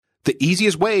The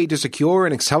easiest way to secure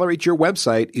and accelerate your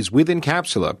website is with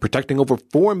Encapsula, protecting over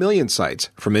 4 million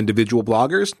sites, from individual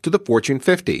bloggers to the Fortune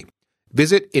 50.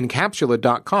 Visit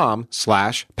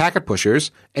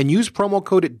encapsula.com/packetpushers and use promo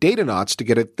code Datanauts to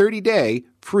get a 30-day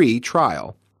free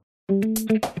trial.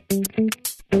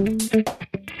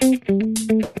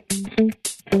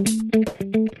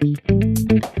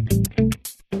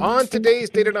 On today's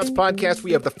Datanauts podcast,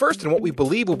 we have the first in what we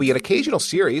believe will be an occasional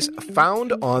series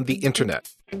found on the internet.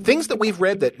 Things that we've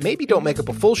read that maybe don't make up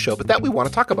a full show, but that we want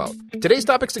to talk about. Today's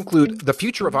topics include the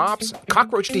future of ops,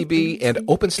 CockroachDB, and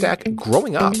OpenStack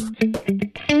growing up.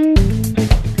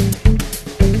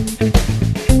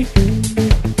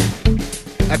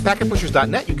 At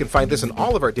packetpushers.net, you can find this and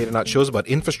all of our Datanauts shows about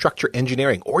infrastructure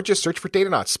engineering, or just search for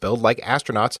Datanauts, spelled like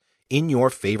astronauts, in your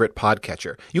favorite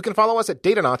podcatcher. You can follow us at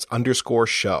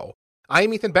Datanauts_show. I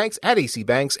am Ethan Banks at AC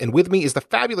Banks, and with me is the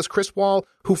fabulous Chris Wall,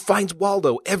 who finds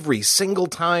Waldo every single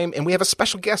time, and we have a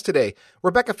special guest today,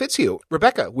 Rebecca Fitzhugh.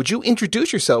 Rebecca, would you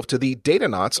introduce yourself to the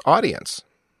Datanauts audience?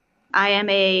 I am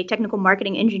a technical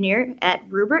marketing engineer at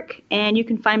Rubrik, and you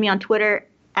can find me on Twitter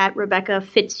at Rebecca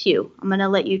Fitzhugh. I'm going to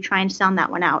let you try and sound that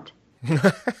one out.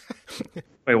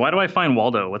 Wait, why do I find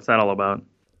Waldo? What's that all about?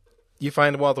 You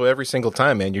find Waldo every single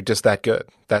time, man. You're just that good.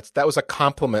 That was a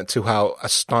compliment to how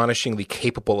astonishingly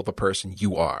capable of a person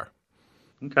you are.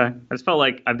 Okay. I just felt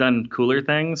like I've done cooler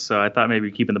things, so I thought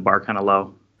maybe keeping the bar kind of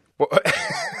low. Well,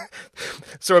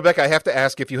 so, Rebecca, I have to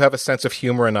ask if you have a sense of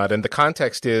humor or not. And the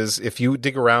context is, if you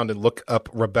dig around and look up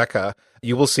Rebecca,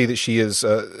 you will see that she is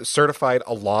certified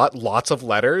lots of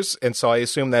letters. And so I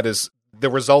assume that is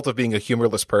the result of being a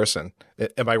humorless person.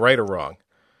 Am I right or wrong?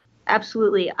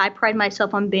 Absolutely. I pride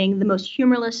myself on being the most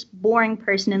humorless, boring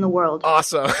person in the world.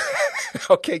 Awesome.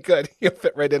 Okay, good. You'll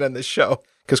fit right in on this show,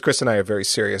 because Chris and I are very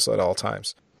serious at all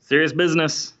times. Serious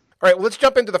business. All right, well, let's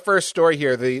jump into the first story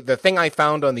here, the thing I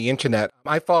found on the internet.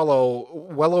 I follow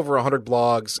well over 100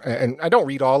 blogs, and I don't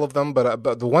read all of them,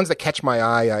 but the ones that catch my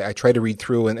eye, I try to read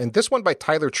through. And this one by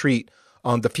Tyler Treat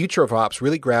on the future of ops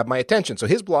really grabbed my attention. So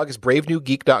his blog is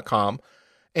bravenewgeek.com.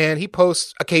 And he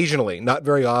posts occasionally, not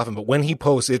very often, but when he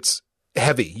posts, it's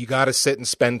heavy. You got to sit and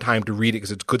spend time to read it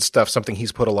because it's good stuff, something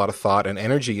he's put a lot of thought and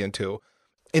energy into.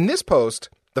 In this post,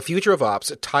 The Future of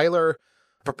Ops, Tyler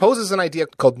proposes an idea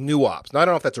called new ops. Now, I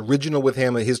don't know if that's original with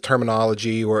him, his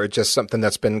terminology, or just something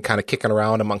that's been kind of kicking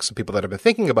around amongst some people that have been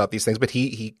thinking about these things, but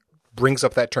he brings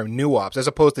up that term new ops as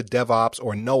opposed to DevOps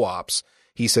or no ops.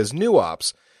 He says new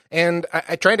ops. And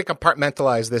I tried to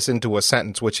compartmentalize this into a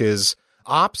sentence, which is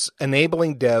ops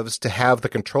enabling devs to have the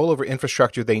control over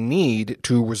infrastructure they need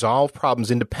to resolve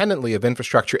problems independently of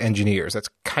infrastructure engineers. That's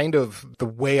kind of the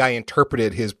way I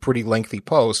interpreted his pretty lengthy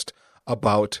post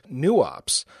about new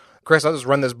ops. Chris, I'll just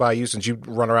run this by you since you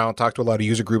run around and talk to a lot of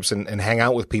user groups and hang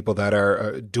out with people that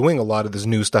are doing a lot of this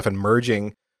new stuff and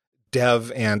merging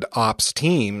dev and ops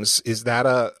teams. Is that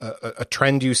a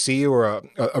trend you see, or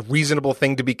a reasonable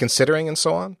thing to be considering and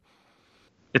so on?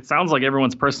 It sounds like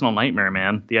everyone's personal nightmare,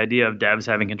 man. The idea of devs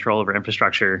having control over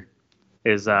infrastructure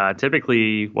is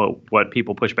typically what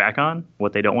people push back on,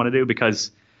 what they don't want to do,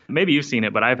 because maybe you've seen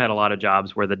it, but I've had a lot of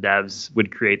jobs where the devs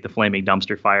would create the flaming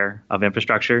dumpster fire of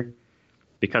infrastructure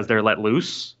because they're let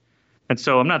loose. And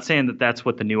so I'm not saying that that's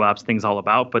what the new ops thing's all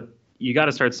about, but you got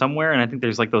to start somewhere. And I think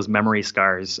there's like those memory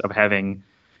scars of having,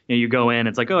 you go in,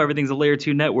 it's like, oh, everything's a layer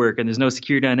 2 network and there's no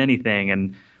security on anything.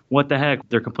 And what the heck?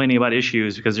 They're complaining about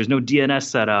issues because there's no DNS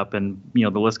set up, and the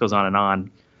list goes on and on.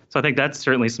 So I think that's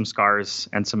certainly some scars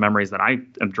and some memories that I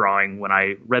am drawing when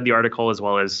I read the article, as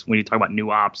well as when you talk about new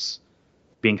ops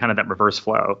being kind of that reverse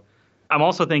flow. I'm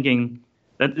also thinking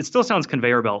that it still sounds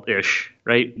conveyor belt-ish,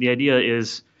 right? The idea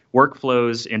is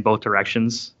workflows in both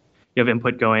directions. You have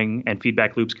input going and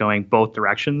feedback loops going both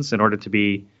directions in order to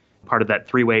be part of that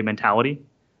three-way mentality.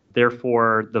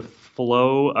 Therefore, the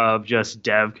flow of just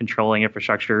dev controlling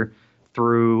infrastructure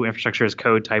through infrastructure as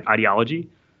code type ideology,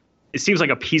 it seems like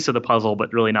a piece of the puzzle,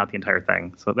 but really not the entire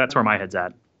thing. So that's where my head's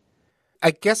at.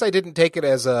 I guess I didn't take it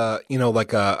as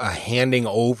like a handing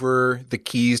over the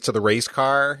keys to the race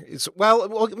car.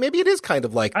 Well, maybe it is kind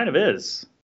of like. Kind of is.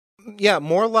 Yeah,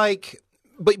 more like.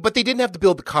 But they didn't have to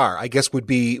build the car, I guess would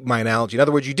be my analogy. In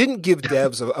other words, you didn't give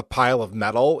devs a pile of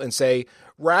metal and say,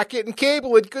 rack it and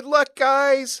cable it. Good luck,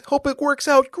 guys. Hope it works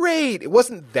out great. It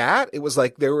wasn't that. It was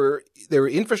like there were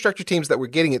infrastructure teams that were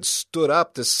getting it stood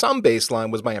up to some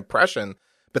baseline, was my impression.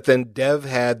 But then dev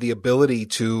had the ability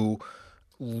to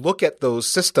look at those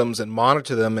systems and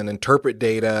monitor them and interpret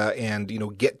data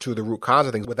and, get to the root cause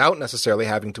of things without necessarily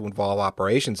having to involve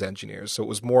operations engineers. So it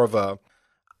was more of a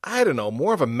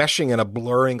meshing and a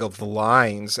blurring of the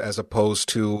lines as opposed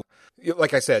to,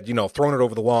 like I said, throwing it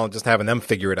over the wall and just having them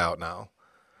figure it out now.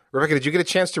 Rebecca, did you get a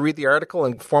chance to read the article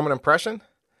and form an impression?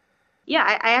 Yeah,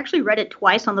 I actually read it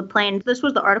twice on the plane. This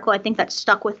was the article I think that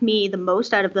stuck with me the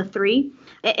most out of the three.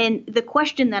 And the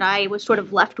question that I was sort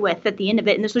of left with at the end of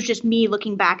it, and this was just me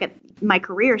looking back at my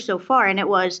career so far, and it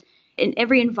was, in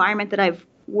every environment that I've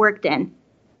worked in,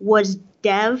 was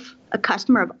dev a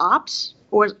customer of ops,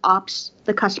 or was ops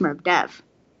the customer of dev?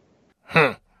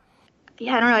 Yeah,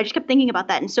 I don't know. I just kept thinking about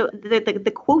that. And so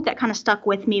the quote that kind of stuck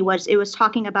with me was, it was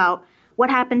talking about what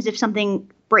happens if something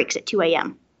breaks at 2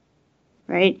 a.m.,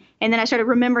 right? And then I started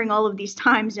remembering all of these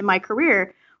times in my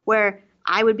career where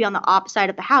I would be on the ops side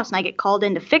of the house and I get called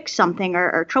in to fix something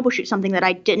or troubleshoot something that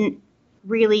I didn't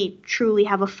really truly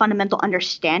have a fundamental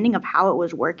understanding of how it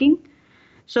was working.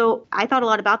 So I thought a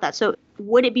lot about that. So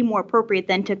would it be more appropriate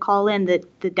then to call in the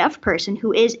dev person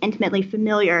who is intimately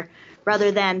familiar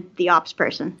rather than the ops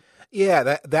person? Yeah,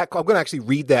 that I'm going to actually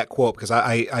read that quote because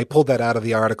I pulled that out of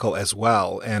the article as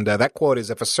well. And that quote is,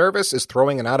 if a service is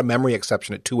throwing an out-of-memory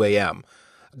exception at 2 a.m.,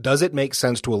 does it make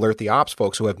sense to alert the ops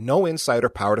folks who have no insight or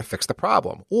power to fix the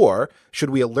problem? Or should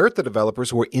we alert the developers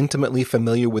who are intimately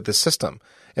familiar with the system?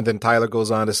 And then Tyler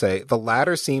goes on to say, the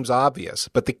latter seems obvious,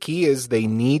 but the key is they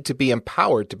need to be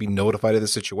empowered to be notified of the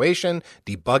situation,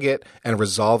 debug it, and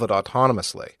resolve it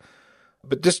autonomously.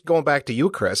 But just going back to you,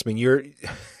 Chris, I mean, you're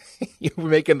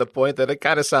making the point that it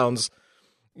kind of sounds,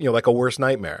 like a worst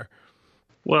nightmare.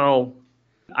 Well,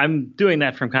 I'm doing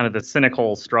that from kind of the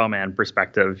cynical straw man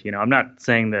perspective. I'm not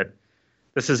saying that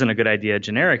this isn't a good idea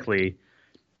generically,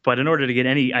 but in order to get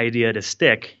any idea to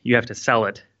stick, you have to sell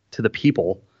it to the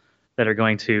people that are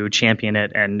going to champion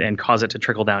it and cause it to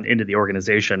trickle down into the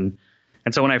organization.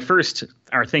 And so when I first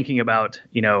are thinking about,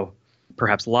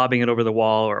 perhaps lobbing it over the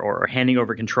wall or handing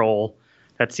over control,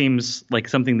 that seems like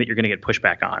something that you're going to get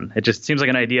pushback on. It just seems like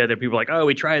an idea that people are like, oh,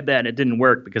 we tried that and it didn't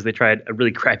work because they tried a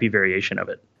really crappy variation of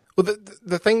it. Well,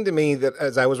 the thing to me that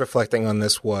as I was reflecting on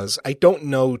this was I don't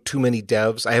know too many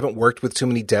devs. I haven't worked with too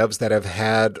many devs that have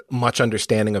had much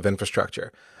understanding of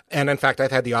infrastructure. And in fact,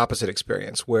 I've had the opposite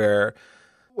experience where,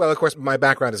 well, of course, my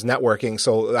background is networking,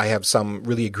 so I have some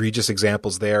really egregious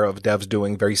examples there of devs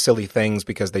doing very silly things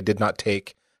because they did not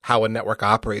take how a network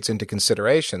operates into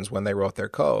considerations when they wrote their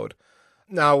code.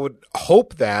 Now, I would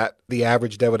hope that the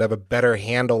average dev would have a better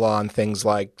handle on things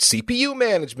like CPU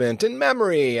management and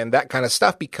memory and that kind of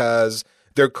stuff because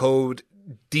their code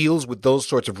deals with those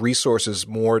sorts of resources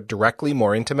more directly,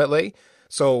 more intimately.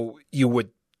 So you would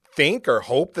think or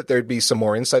hope that there'd be some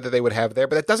more insight that they would have there,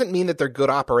 but that doesn't mean that they're good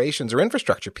operations or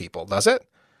infrastructure people, does it?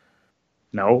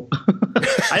 No.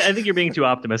 I think you're being too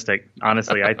optimistic,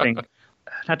 honestly. I think, I'm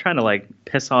not trying to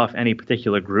piss off any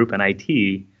particular group in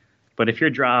IT, but if your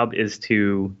job is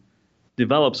to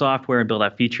develop software and build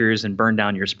out features and burn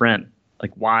down your sprint,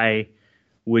 why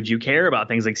would you care about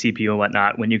things like CPU and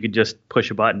whatnot when you could just push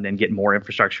a button and get more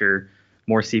infrastructure,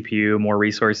 more CPU, more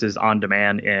resources on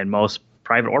demand in most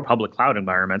private or public cloud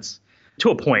environments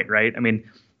to a point, right? I mean,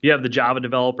 you have the Java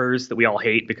developers that we all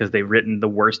hate because they've written the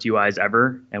worst UIs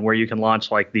ever, and where you can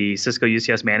launch the Cisco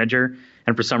UCS manager,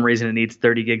 and for some reason it needs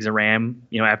 30 gigs of RAM,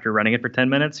 after running it for 10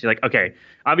 minutes. You're like, okay,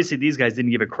 obviously these guys didn't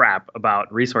give a crap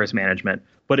about resource management,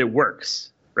 but it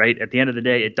works, right? At the end of the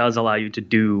day, it does allow you to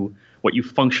do what you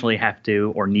functionally have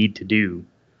to or need to do.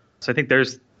 So I think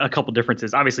there's a couple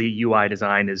differences. Obviously, UI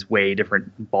design is way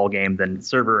different ballgame than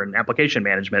server and application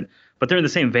management, but they're in the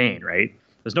same vein, right?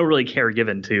 There's no really care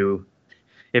given to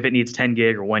if it needs 10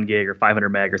 gig or 1 gig or 500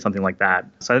 meg or something like that.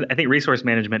 So I think resource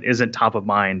management isn't top of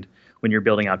mind when you're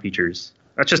building out features.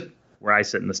 That's just where I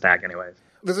sit in the stack anyways.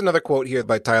 There's another quote here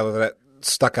by Tyler that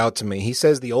stuck out to me. He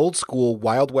says, the old school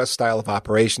Wild West style of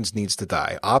operations needs to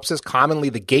die. Ops is commonly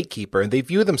the gatekeeper, and they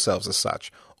view themselves as such.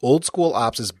 Old school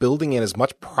ops is building in as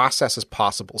much process as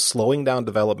possible, slowing down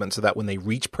development so that when they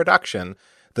reach production,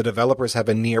 the developers have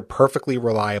a near perfectly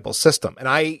reliable system. And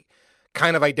I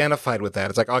kind of identified with that.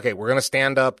 It's like, okay, we're going to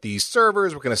stand up these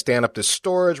servers, we're going to stand up this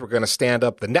storage, we're going to stand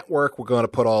up the network, we're going to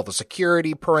put all the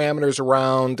security parameters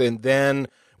around, and then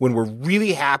when we're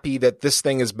really happy that this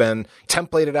thing has been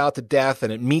templated out to death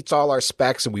and it meets all our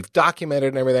specs and we've documented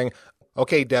and everything,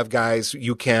 okay, dev guys,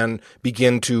 you can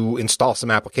begin to install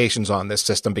some applications on this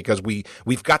system because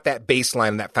we've got that baseline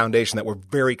and that foundation that we're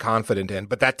very confident in.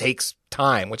 But that takes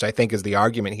time, which I think is the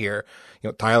argument here.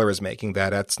 Tyler is making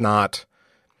that's not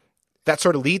that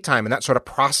sort of lead time and that sort of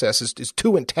process is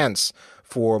too intense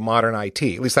for modern IT.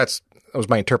 At least that was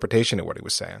my interpretation of what he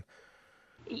was saying.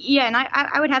 Yeah, and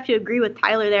I would have to agree with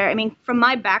Tyler there. I mean, from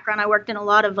my background, I worked in a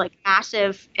lot of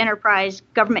massive enterprise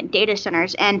government data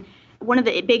centers, and one of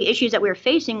the big issues that we were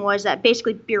facing was that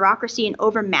basically bureaucracy and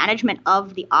over-management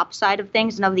of the ops side of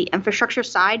things and of the infrastructure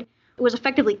side was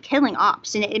effectively killing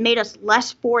ops, and it made us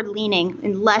less forward-leaning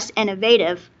and less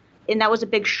innovative, and that was a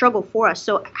big struggle for us.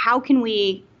 So how can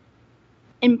we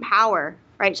empower,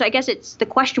 right? So I guess the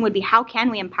question would be, how can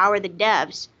we empower the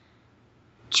devs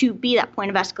to be that point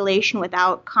of escalation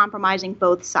without compromising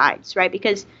both sides, right?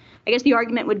 Because I guess the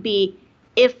argument would be,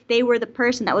 if they were the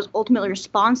person that was ultimately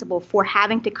responsible for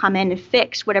having to come in and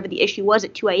fix whatever the issue was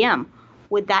at 2 a.m.,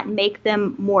 would that make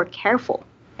them more careful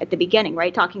at the beginning,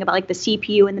 right? Talking about like the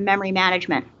CPU and the memory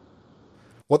management.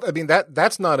 Well, I mean,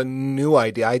 that's not a new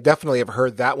idea. I definitely have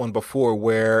heard that one before,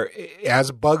 where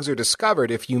as bugs are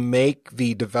discovered, if you make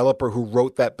the developer who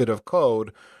wrote that bit of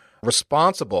code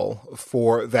responsible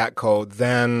for that code,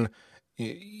 then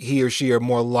he or she are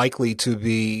more likely to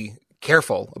be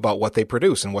careful about what they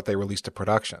produce and what they release to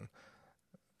production.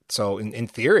 So in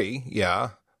theory,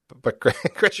 yeah. But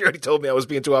Chris, you already told me I was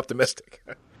being too optimistic.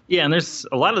 Yeah, and there's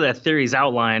a lot of that theory is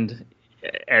outlined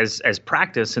as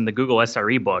practice in the Google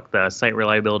SRE book, the Site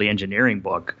Reliability Engineering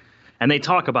book. And they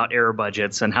talk about error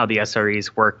budgets and how the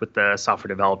SREs work with the software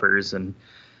developers. And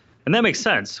that makes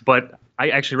sense. But I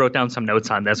actually wrote down some notes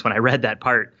on this when I read that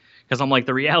part. Because I'm like,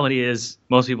 the reality is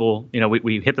most people,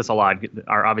 we hit this a lot,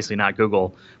 are obviously not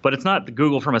Google. But it's not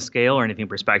Google from a scale or anything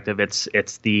perspective.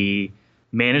 It's the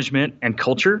management and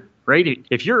culture, right?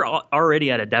 If you're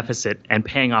already at a deficit and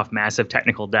paying off massive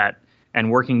technical debt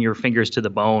and working your fingers to the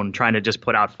bone, trying to just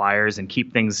put out fires and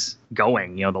keep things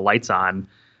going, the lights on,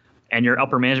 and your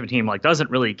upper management team doesn't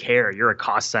really care. You're a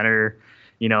cost center,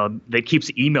 that keeps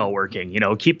email working,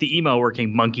 keep the email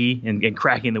working, monkey, and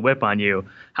cracking the whip on you.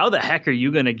 How the heck are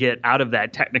you going to get out of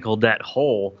that technical debt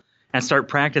hole and start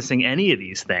practicing any of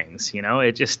these things?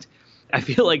 I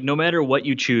feel like no matter what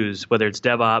you choose, whether it's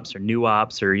DevOps or new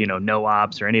ops or, no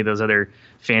ops or any of those other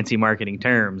fancy marketing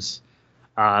terms,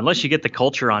 unless you get the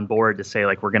culture on board to say,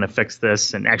 we're going to fix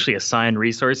this and actually assign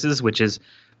resources, which is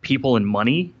people and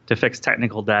money to fix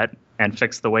technical debt and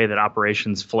fix the way that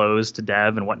operations flows to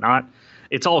dev and whatnot,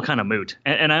 it's all kind of moot.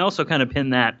 And I also kind of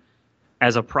pin that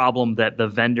as a problem that the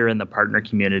vendor and the partner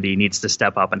community needs to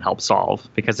step up and help solve.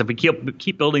 Because if we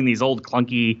keep building these old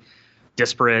clunky,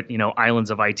 disparate,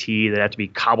 islands of IT that have to be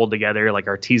cobbled together like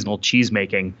artisanal cheese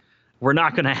making, we're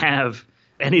not going to have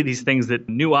any of these things that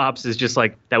new ops is just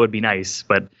that would be nice,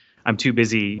 but I'm too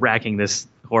busy racking this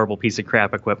horrible piece of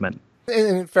crap equipment.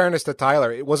 And in fairness to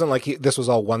Tyler, it wasn't like this was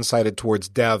all one-sided towards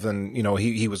dev and,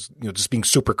 he was just being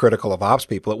super critical of ops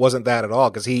people. It wasn't that at all,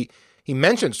 because he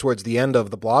mentions towards the end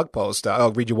of the blog post,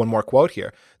 I'll read you one more quote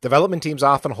here. Development teams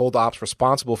often hold ops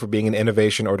responsible for being an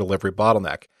innovation or delivery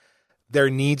bottleneck. There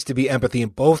needs to be empathy in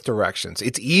both directions.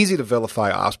 It's easy to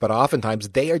vilify ops, but oftentimes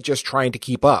they are just trying to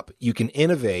keep up. You can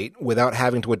innovate without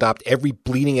having to adopt every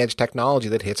bleeding-edge technology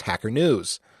that hits Hacker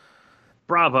News.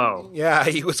 Bravo. Yeah,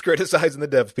 he was criticizing the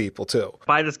dev people, too.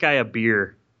 Buy this guy a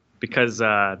beer, because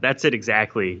that's it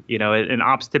exactly. And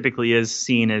ops typically is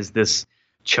seen as this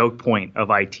choke point of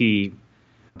IT.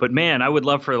 But, man, I would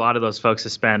love for a lot of those folks to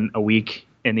spend a week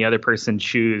in the other person's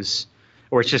shoes,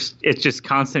 or it's just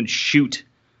constant shoot,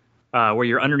 where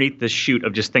you're underneath the chute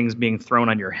of just things being thrown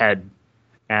on your head,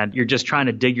 and you're just trying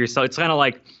to dig yourself. It's kind of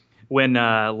like when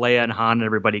Leia and Han and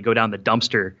everybody go down the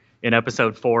dumpster in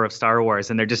episode 4 of Star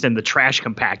Wars, and they're just in the trash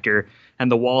compactor,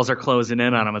 and the walls are closing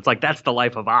in on them. It's that's the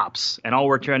life of ops, and all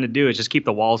we're trying to do is just keep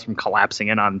the walls from collapsing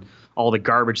in on all the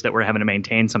garbage that we're having to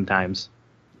maintain sometimes.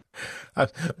 I'm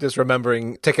just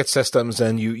remembering ticket systems,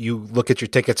 and you look at your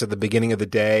tickets at the beginning of the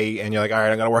day, and you're like, all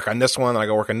right, I'm going to work on this one, and I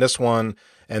got to work on this one,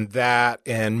 and that,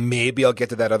 and maybe I'll get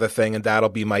to that other thing, and that'll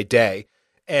be my day.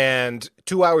 And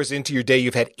 2 hours into your day,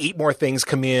 you've had 8 more things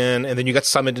come in, and then you got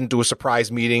summoned into a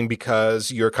surprise meeting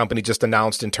because your company just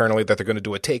announced internally that they're going to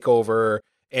do a takeover.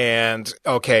 And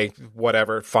okay,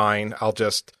 whatever, fine. I'll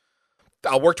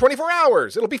work 24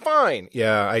 hours. It'll be fine.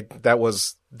 Yeah, that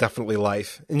was definitely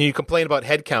life. And you complain about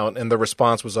headcount, and the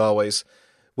response was always,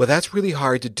 well, that's really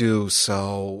hard to do.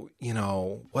 So,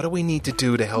 what do we need to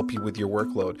do to help you with your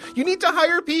workload? You need to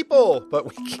hire people, but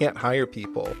we can't hire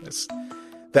people. It's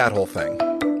that whole thing.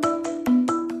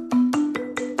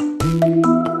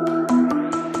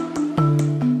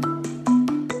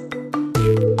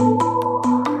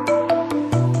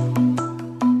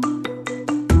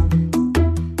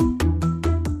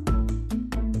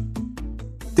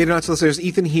 Datanauts listeners,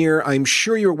 Ethan here. I'm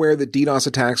sure you're aware that DDoS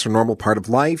attacks are a normal part of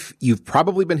life. You've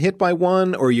probably been hit by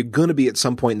one, or you're going to be at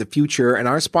some point in the future, and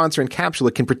our sponsor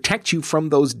Encapsula can protect you from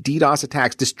those DDoS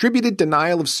attacks. Distributed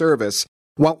denial of service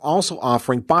while also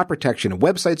offering bot protection,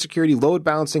 website security, load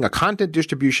balancing, a content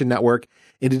distribution network,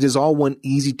 and it is all one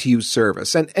easy-to-use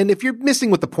service. And if you're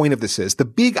missing what the point of this is, the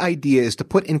big idea is to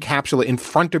put Encapsula in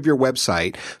front of your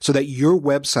website so that your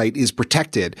website is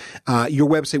protected. Your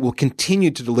website will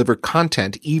continue to deliver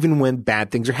content even when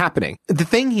bad things are happening. The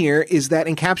thing here is that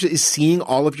Encapsula is seeing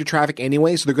all of your traffic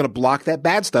anyway, so they're going to block that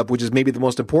bad stuff, which is maybe the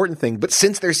most important thing. But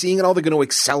since they're seeing it all, they're going to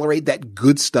accelerate that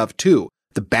good stuff too.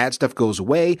 The bad stuff goes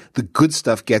away. The good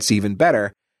stuff gets even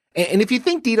better. And if you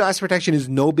think DDoS protection is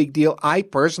no big deal, I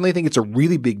personally think it's a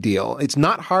really big deal. It's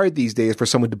not hard these days for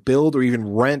someone to build or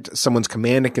even rent someone's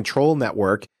command and control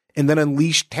network and then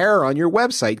unleash terror on your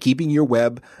website, keeping your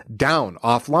web down,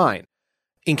 offline.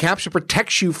 Encapsula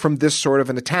protects you from this sort of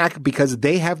an attack because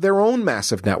they have their own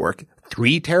massive network,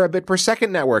 3 terabit per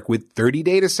second network with 30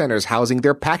 data centers housing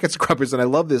their packet scrubbers. And I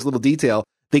love this little detail.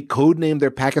 They codenamed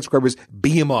their packet scrubbers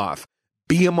Behemoth.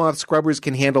 Behemoth scrubbers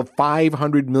can handle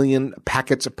 500 million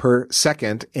packets per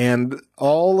second, and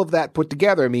all of that put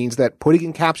together means that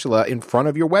putting Encapsula in front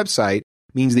of your website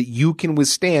means that you can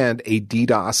withstand a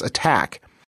DDoS attack.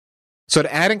 So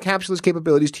to add Encapsula's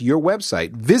capabilities to your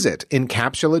website, visit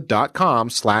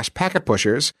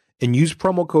encapsula.com/packetpushers and use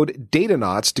promo code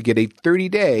Datanauts to get a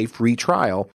 30-day free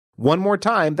trial. One more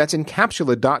time, that's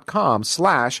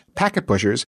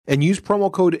encapsula.com/packetpushers and use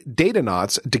promo code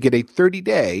Datanauts to get a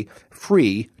 30-day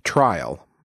free trial.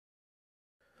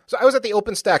 So I was at the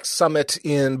OpenStack Summit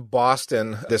in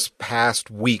Boston this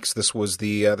past week. So this was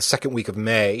the second week of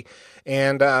May.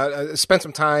 And I spent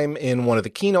some time in one of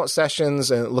the keynote sessions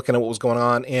and looking at what was going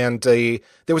on. And there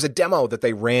was a demo that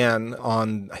they ran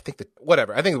on, I think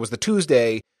it was the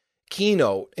Tuesday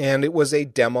keynote. And it was a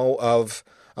demo of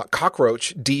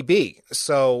Cockroach DB.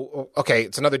 So, okay,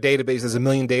 it's another database. There's a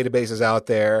million databases out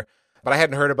there, but I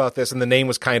hadn't heard about this, and the name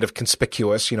was kind of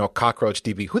conspicuous, Cockroach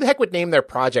DB. Who the heck would name their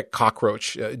project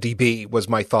Cockroach DB was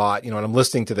my thought, and I'm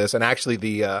listening to this, and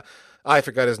actually I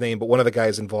forgot his name, but one of the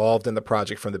guys involved in the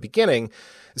project from the beginning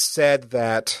said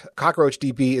that Cockroach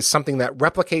DB is something that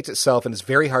replicates itself and is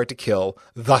very hard to kill,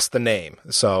 thus the name.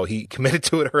 So he committed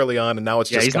to it early on, and now it's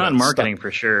just he's not in marketing stuck.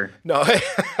 For sure. No, I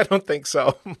don't think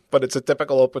so, but it's a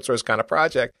typical open source kind of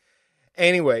project.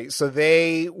 Anyway, so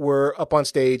they were up on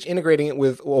stage integrating it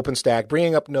with OpenStack,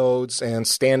 bringing up nodes and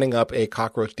standing up a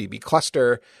Cockroach DB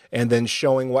cluster, and then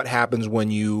showing what happens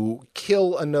when you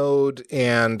kill a node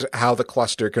and how the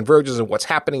cluster converges and what's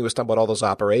happening. He was talking about all those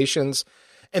operations.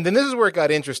 And then this is where it got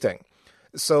interesting.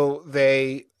 So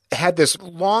they had this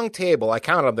long table. I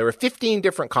counted them. There were 15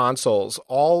 different consoles,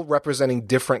 all representing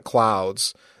different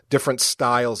clouds, different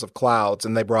styles of clouds,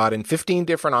 and they brought in 15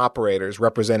 different operators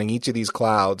representing each of these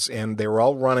clouds, and they were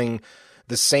all running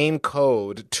the same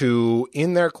code to,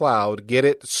 in their cloud, get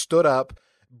it stood up,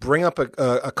 bring up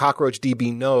a Cockroach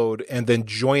DB node, and then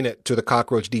join it to the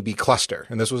Cockroach DB cluster.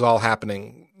 And this was all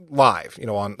happening live,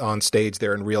 on stage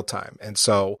there in real time. And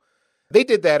so they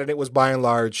did that, and it was by and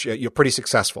large pretty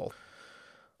successful.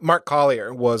 Mark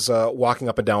Collier was walking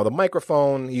up and down with a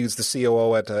microphone. He was the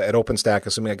COO at OpenStack,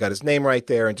 assuming I got his name right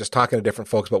there, and just talking to different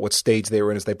folks about what stage they were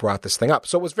in as they brought this thing up.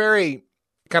 So it was very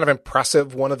kind of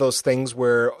impressive, one of those things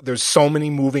where there's so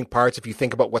many moving parts if you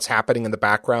think about what's happening in the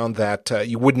background that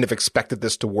you wouldn't have expected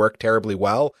this to work terribly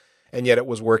well, and yet it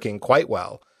was working quite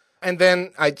well. And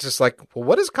then I just well,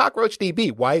 what is Cockroach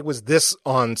DB? Why was this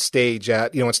on stage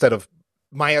at, instead of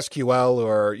MySQL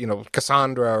or,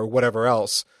 Cassandra or whatever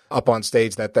else up on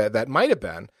stage that might have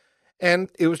been. And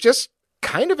it was just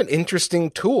kind of an interesting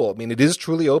tool. I mean, it is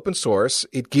truly open source.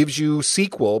 It gives you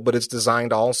SQL, but it's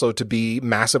designed also to be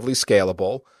massively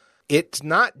scalable. It's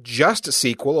not just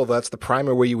SQL, although that's the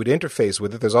primary way you would interface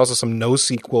with it. There's also some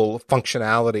NoSQL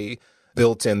functionality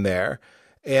built in there.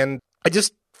 And I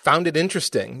just found it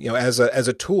interesting, as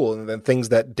a tool, and then things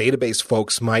that database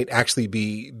folks might actually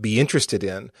be interested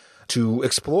in to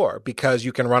explore, because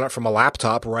you can run it from a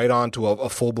laptop right onto a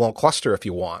full-blown cluster if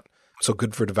you want. So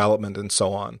good for development and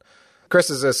so on. Chris,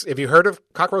 have you heard of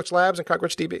Cockroach Labs and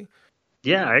Cockroach DB?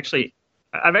 Yeah,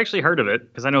 I've actually heard of it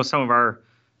because I know some of our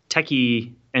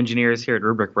techie engineers here at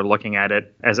Rubrik were looking at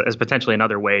it as potentially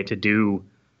another way to do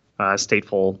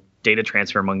stateful data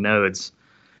transfer among nodes.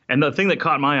 And the thing that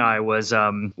caught my eye was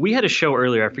we had a show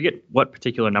earlier, I forget what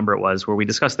particular number it was, where we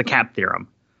discussed the CAP theorem,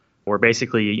 where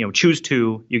basically, choose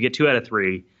 2, you get 2 out of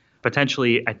 3.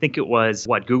 Potentially, I think it was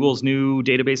Google's new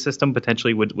database system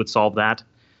potentially would solve that.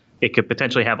 It could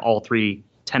potentially have all 3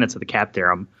 tenets of the CAP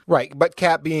theorem. Right, but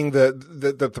CAP being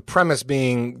the premise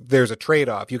being there's a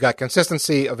trade-off. You got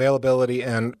consistency, availability,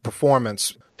 and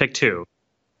performance. Pick 2.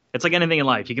 It's like anything in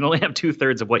life. You can only have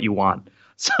 2/3 of what you want.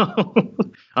 So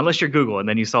unless you're Google, and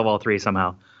then you solve all 3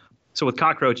 somehow. So with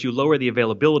Cockroach, you lower the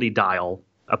availability dial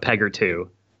a peg or two,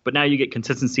 but now you get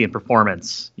consistency and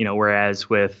performance, whereas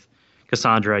with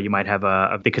Cassandra, you might have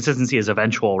the consistency is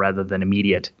eventual rather than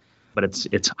immediate, but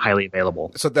it's highly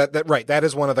available. So that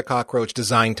is one of the Cockroach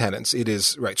design tenets. It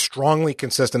is strongly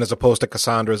consistent as opposed to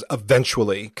Cassandra's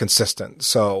eventually consistent.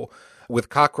 So with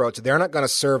Cockroach, they're not going to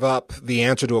serve up the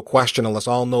answer to a question unless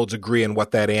all nodes agree on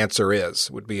what that answer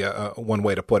is, would be a one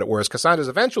way to put it. Whereas Cassandra's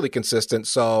eventually consistent,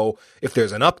 so if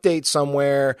there's an update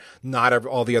somewhere, not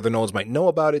all the other nodes might know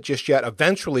about it just yet.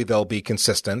 Eventually they'll be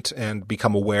consistent and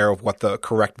become aware of what the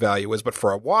correct value is. But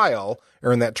for a while,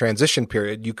 or in that transition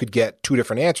period, you could get two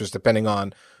different answers depending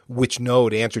on which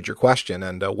node answered your question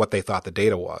and what they thought the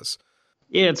data was.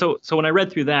 Yeah, and so when I read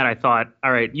through that, I thought,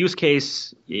 all right, use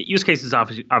case is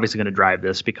obviously going to drive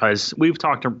this, because we've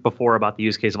talked before about the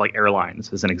use case of like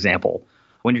airlines as an example.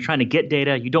 When you're trying to get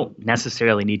data, you don't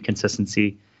necessarily need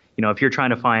consistency. If you're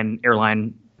trying to find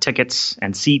airline tickets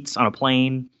and seats on a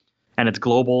plane and it's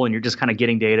global and you're just kind of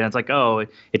getting data, and it's like, oh,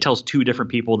 it tells two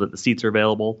different people that the seats are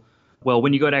available. Well,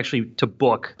 when you go to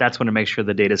book, that's when it makes sure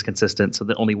the data is consistent so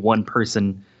that only one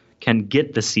person can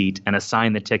get the seat and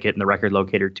assign the ticket and the record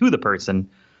locator to the person.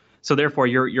 So therefore,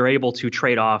 you're able to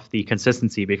trade off the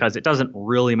consistency, because it doesn't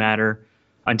really matter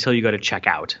until you go to check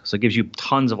out. So it gives you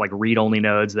tons of like read-only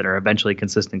nodes that are eventually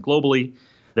consistent globally,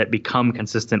 that become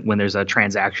consistent when there's a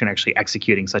transaction actually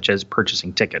executing, such as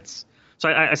purchasing tickets. So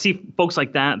I see folks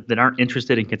like that aren't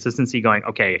interested in consistency going,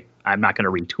 okay, I'm not going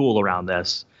to retool around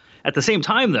this. At the same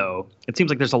time, though, it seems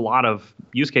like there's a lot of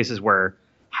use cases where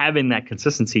having that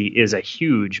consistency is a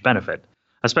huge benefit,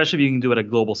 especially if you can do it at a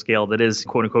global scale that is,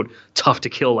 quote unquote, tough to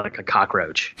kill like a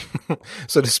cockroach.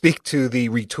 So to speak to the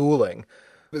retooling,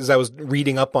 as I was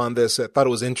reading up on this, I thought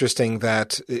it was interesting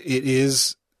that it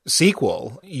is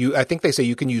SQL. I think they say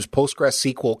you can use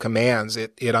PostgreSQL commands.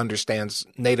 It understands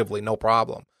natively, no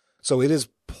problem. So it is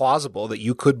plausible that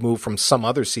you could move from some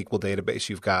other SQL database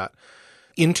you've got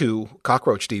into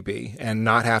CockroachDB and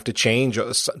not have to change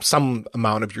some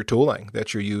amount of your tooling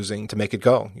that you're using to make it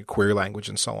go, your query language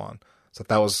and so on. So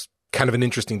that was kind of an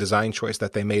interesting design choice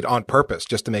that they made on purpose,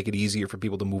 just to make it easier for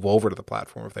people to move over to the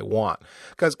platform if they want.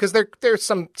 Because there's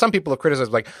some people have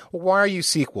criticized, like, well, why are you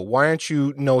SQL? Why aren't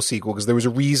you NoSQL? Because there was a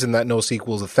reason that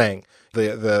NoSQL is a thing.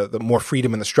 The more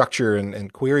freedom in the structure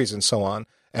and queries and so on,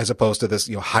 as opposed to this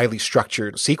highly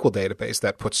structured SQL database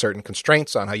that puts certain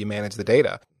constraints on how you manage the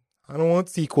data. I don't want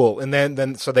SQL. And then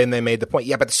they made the point,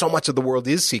 yeah, but so much of the world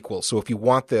is SQL. So if you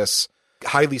want this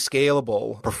highly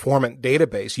scalable, performant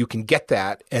database, you can get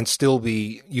that and still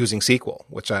be using SQL,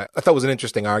 which I thought was an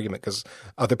interesting argument, because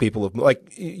other people have,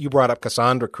 like you brought up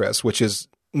Cassandra, Chris, which is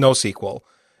NoSQL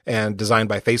and designed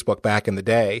by Facebook back in the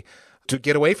day, to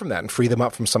get away from that and free them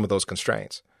up from some of those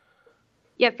constraints.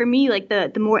 Yeah, for me, like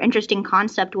the more interesting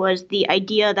concept was the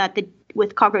idea that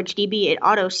with CockroachDB, it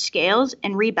auto scales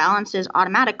and rebalances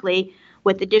automatically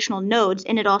with additional nodes,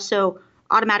 and it also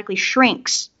automatically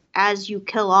shrinks as you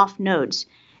kill off nodes.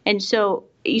 And so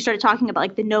you started talking about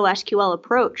like the NoSQL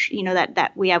approach,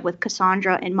 that we have with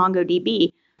Cassandra and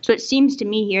MongoDB. So it seems to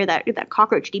me here that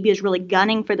CockroachDB is really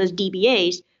gunning for those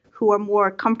DBAs who are more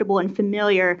comfortable and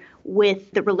familiar with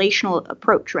the relational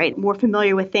approach, right? More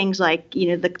familiar with things like,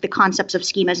 the concepts of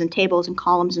schemas and tables and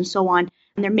columns and so on.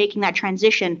 And they're making that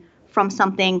transition from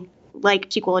something like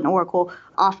SQL and Oracle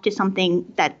off to something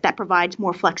that provides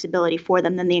more flexibility for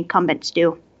them than the incumbents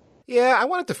do. Yeah, I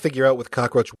wanted to figure out with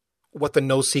Cockroach what the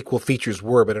NoSQL features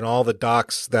were, but in all the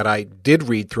docs that I did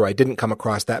read through, I didn't come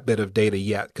across that bit of data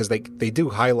yet, because they do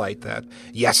highlight that,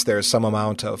 yes, there's some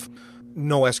amount of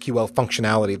NoSQL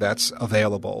functionality that's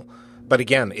available. But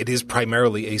again, it is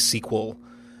primarily a SQL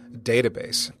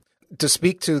database. To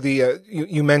speak to the,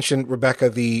 you mentioned, Rebecca,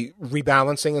 the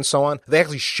rebalancing and so on, they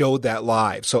actually showed that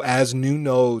live. So as new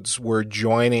nodes were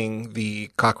joining the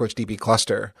CockroachDB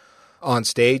cluster on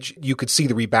stage, you could see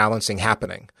the rebalancing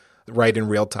happening right in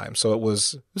real time. So it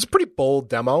was a pretty bold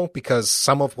demo, because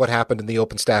some of what happened in the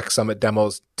OpenStack Summit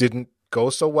demos didn't go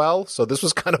so well. So this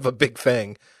was kind of a big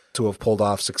thing to have pulled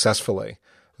off successfully.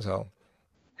 So,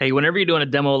 hey, whenever you're doing a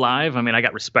demo live, I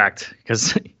got respect,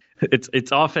 because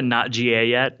it's often not GA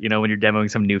yet, when you're demoing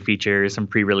some new feature, some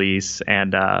pre-release,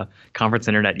 and conference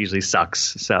internet usually sucks.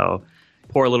 So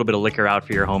pour a little bit of liquor out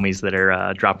for your homies that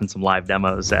are dropping some live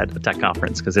demos at a tech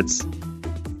conference, because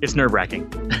it's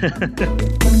nerve-wracking.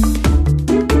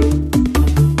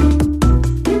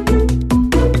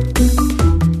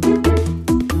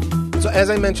 So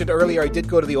as I mentioned earlier, I did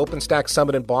go to the OpenStack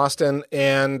Summit in Boston,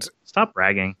 and stop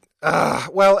bragging.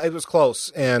 Well, it was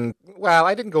close. And,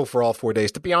 I didn't go for all 4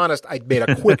 days. To be honest, I made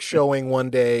a quick showing one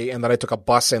day, and then I took a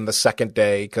bus in the second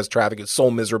day because traffic is so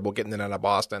miserable getting in and out of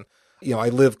Boston. I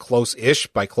live close-ish.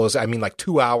 By close, I mean like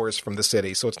 2 hours from the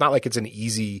city. So it's not like it's an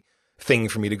easy thing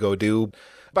for me to go do.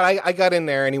 But I got in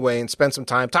there anyway and spent some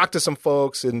time, talked to some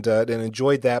folks and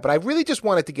enjoyed that. But I really just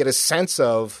wanted to get a sense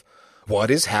of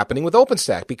what is happening with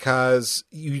OpenStack, because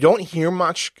you don't hear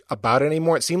much about it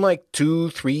anymore. It seemed like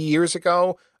 2-3 years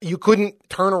ago, you couldn't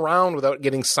turn around without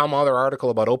getting some other article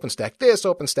about OpenStack this,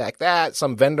 OpenStack that,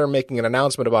 some vendor making an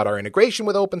announcement about our integration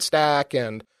with OpenStack,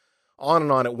 and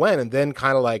on it went, and then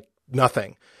kind of like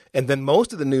nothing. And then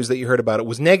most of the news that you heard about it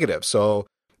was negative. So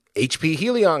HP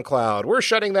Helion Cloud, we're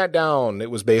shutting that down. It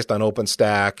was based on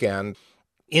OpenStack, and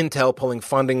Intel pulling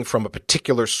funding from a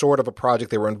particular sort of a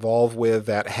project they were involved with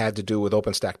that had to do with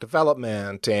OpenStack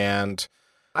development, and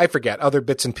I forget, other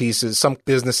bits and pieces, some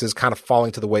businesses kind of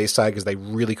falling to the wayside because they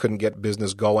really couldn't get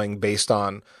business going based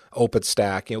on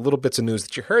OpenStack, little bits of news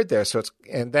that you heard there.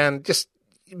 And then just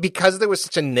because there was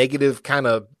such a negative kind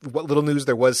of, what little news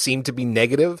there was seemed to be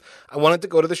negative, I wanted to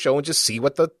go to the show and just see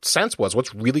what the sense was,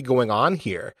 what's really going on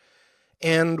here.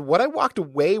 And what I walked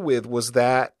away with was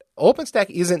that OpenStack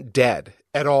isn't dead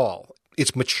at all.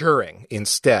 It's maturing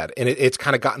instead, and it's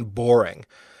kind of gotten boring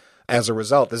as a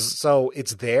result. So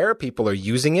it's there. People are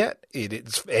using it.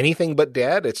 It's anything but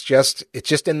dead. It's just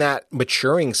in that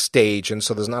maturing stage, and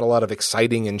so there's not a lot of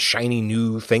exciting and shiny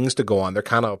new things to go on. They're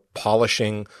kind of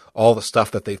polishing all the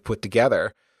stuff that they've put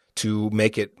together to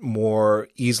make it more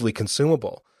easily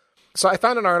consumable. So I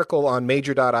found an article on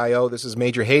Major.io. This is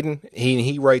Major Hayden.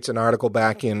 He writes an article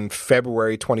back in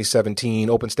February 2017.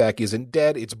 OpenStack isn't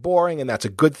dead. It's boring, and that's a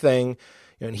good thing.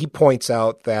 And he points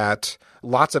out that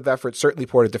lots of effort certainly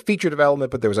poured into feature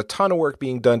development, but there was a ton of work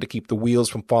being done to keep the wheels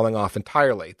from falling off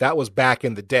entirely. That was back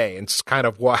in the day, and it's kind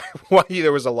of why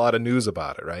there was a lot of news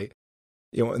about it, right?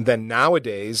 And then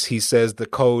nowadays, he says the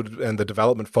code and the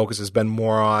development focus has been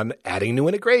more on adding new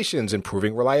integrations,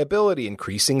 improving reliability,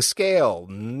 increasing scale,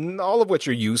 all of which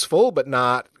are useful, but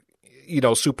not,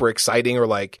 super exciting or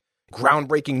like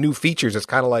groundbreaking new features. It's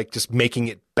kind of like just making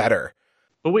it better.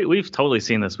 Well, we've totally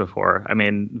seen this before. I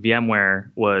mean,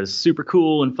 VMware was super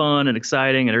cool and fun and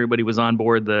exciting, and everybody was on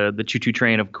board the choo-choo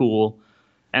train of cool.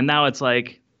 And now it's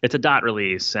like, it's a dot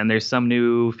release, and there's some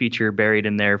new feature buried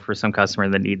in there for some customer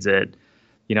that needs it.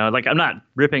 I'm not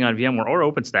ripping on VMware or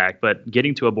OpenStack, but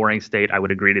getting to a boring state, I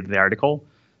would agree to the article,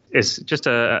 is just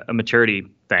a maturity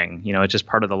thing. It's just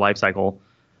part of the life cycle,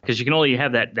 because you can only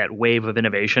have that wave of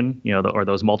innovation, or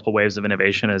those multiple waves of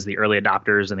innovation as the early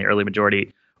adopters and the early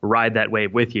majority ride that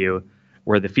wave with you,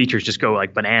 where the features just go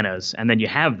like bananas, and then you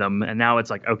have them, and now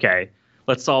it's like, okay,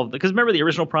 let's solve, because remember the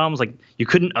original problems, like you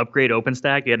couldn't upgrade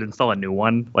OpenStack, you had to install a new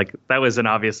one. Like that was an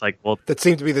obvious, like, well, that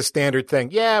seemed to be the standard thing.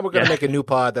 Yeah, we're going to make a new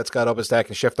pod that's got OpenStack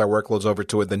and shift our workloads over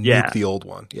to it, then nuke the old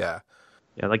one. Yeah,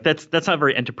 like that's not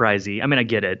very enterprisey. I mean, I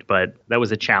get it, but that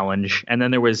was a challenge. And then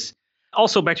there was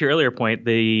also, back to your earlier point,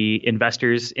 the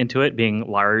investors into it being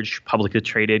large, publicly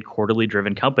traded, quarterly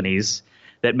driven companies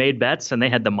that made bets, and they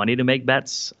had the money to make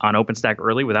bets on OpenStack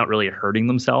early without really hurting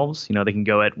themselves. They can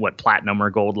go at what platinum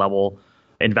or gold level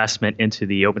investment into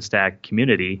the OpenStack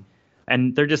community,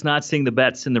 and they're just not seeing the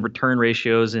bets and the return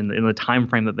ratios in the time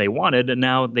frame that they wanted, and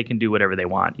now they can do whatever they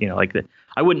want.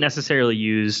 I wouldn't necessarily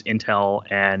use Intel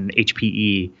and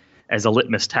HPE as a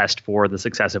litmus test for the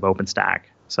success of OpenStack.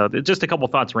 So just a couple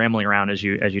thoughts rambling around as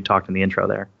you talked in the intro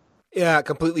there. Yeah, I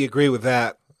completely agree with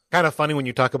that. Kind of funny when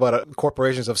you talk about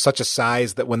corporations of such a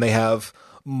size that when they have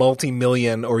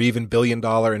multi-million or even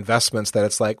billion-dollar investments, that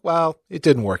it's like, well, it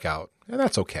didn't work out. And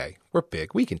that's okay. We're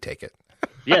big. We can take it.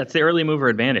 Yeah, it's the early mover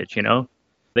advantage,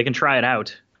 They can try it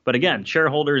out. But again,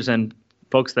 shareholders and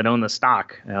folks that own the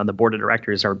stock, the board of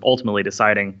directors, are ultimately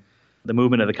deciding the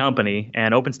movement of the company.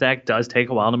 And OpenStack does take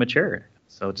a while to mature.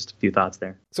 So just a few thoughts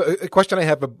there. So a question I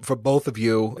have for both of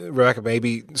you, Rebecca,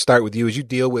 maybe start with you. As you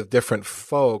deal with different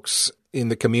folks in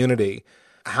the community,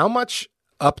 how much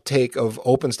uptake of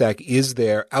OpenStack is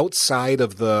there outside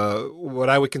of what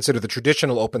I would consider the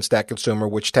traditional OpenStack consumer,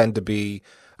 which tend to be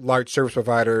large service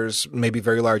providers, maybe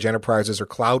very large enterprises or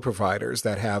cloud providers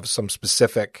that have some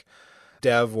specific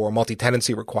dev or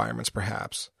multi-tenancy requirements,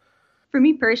 perhaps? For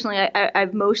me personally,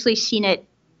 I've mostly seen it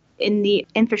in the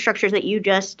infrastructures that you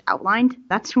just outlined.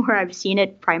 That's where I've seen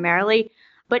it primarily.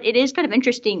 But it is kind of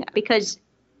interesting because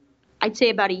I'd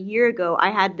say about a year ago, I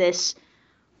had this,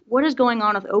 what is going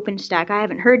on with OpenStack? I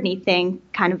haven't heard anything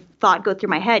kind of thought go through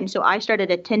my head. And so I started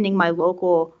attending my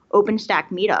local OpenStack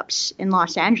meetups in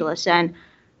Los Angeles, and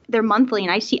they're monthly.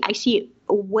 And I see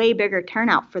a way bigger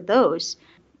turnout for those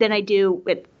than I do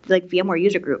with like VMware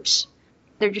user groups.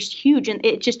 They're just huge, and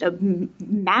it's just a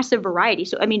massive variety.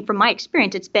 So, I mean, from my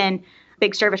experience, it's been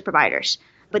big service providers.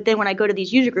 But then when I go to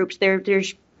these user groups,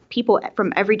 there's people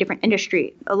from every different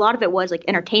industry. A lot of it was like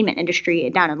entertainment industry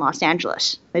down in Los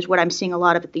Angeles is what I'm seeing a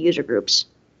lot of at the user groups.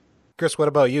 Chris, what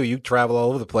about you? You travel all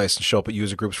over the place and show up at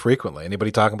user groups frequently. Anybody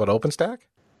talking about OpenStack?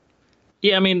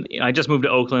 Yeah, I mean, I just moved to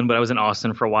Oakland, but I was in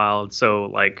Austin for a while. So,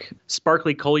 like,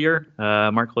 Sparkly Collier,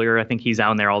 Mark Collier, I think he's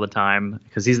out there all the time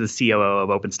because he's the COO of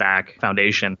OpenStack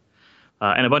Foundation.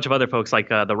 And a bunch of other folks like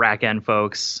the Rack End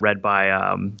folks, read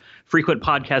by frequent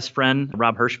podcast friend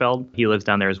Rob Hirschfeld. He lives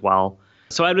down there as well.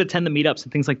 So I would attend the meetups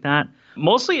and things like that.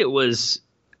 Mostly it was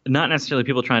not necessarily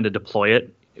people trying to deploy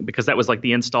it, because that was like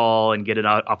the install and get it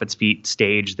out off its feet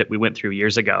stage that we went through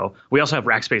years ago. We also have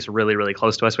Rackspace really, really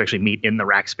close to us. We actually meet in the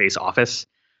Rackspace office.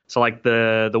 So like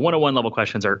the 101 level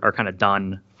questions are kind of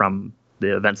done from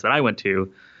the events that I went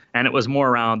to. And it was more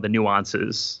around the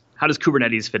nuances. How does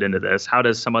Kubernetes fit into this? How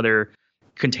does some other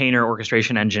container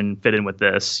orchestration engine fit in with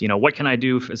this? You know, what can I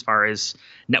do as far as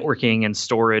networking and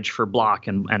storage for block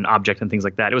and object and things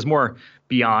like that? It was more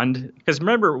beyond, because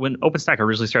remember when OpenStack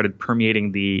originally started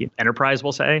permeating the enterprise,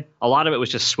 we'll say, a lot of it was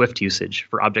just Swift usage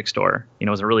for object store. You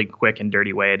know, it was a really quick and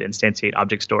dirty way to instantiate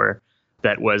object store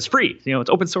that was free. You know, it's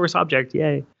open source object,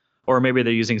 yay. Or maybe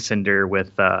they're using Cinder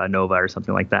with Nova or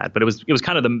something like that. But it was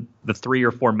kind of the 3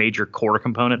 or 4 major core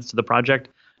components to the project,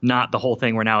 not the whole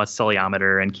thing where now it's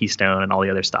Celeometer and Keystone and all the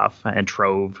other stuff and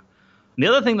Trove. And the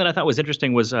other thing that I thought was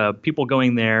interesting was people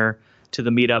going there to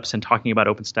the meetups and talking about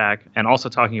OpenStack and also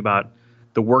talking about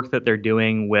the work that they're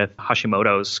doing with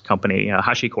Hashimoto's company,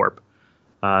 HashiCorp.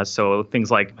 So things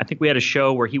like, I think we had a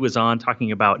show where he was on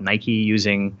talking about Nike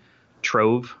using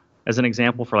Trove as an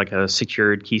example for like a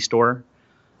secured key store.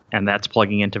 And that's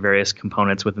plugging into various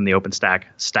components within the OpenStack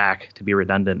stack to be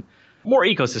redundant. More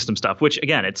ecosystem stuff, which,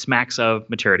 again, it smacks of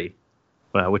maturity,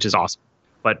 which is awesome.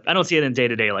 But I don't see it in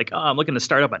day-to-day like, oh, I'm looking to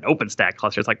start up an OpenStack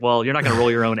cluster. It's like, well, you're not going to roll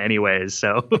your own anyways.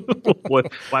 So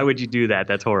why would you do that?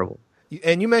 That's horrible.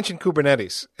 And you mentioned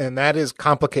Kubernetes, and that is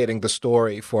complicating the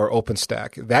story for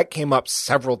OpenStack. That came up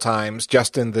several times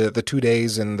just in the 2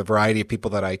 days and the variety of people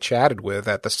that I chatted with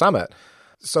at the summit.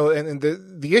 So, and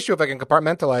the issue, if I can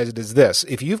compartmentalize it, is this.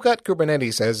 If you've got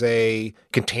Kubernetes as a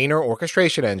container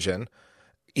orchestration engine,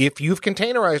 if you've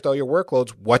containerized all your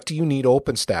workloads, what do you need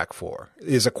OpenStack for?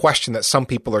 Is a question that some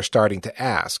people are starting to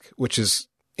ask, which is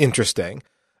interesting.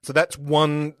 So that's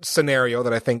one scenario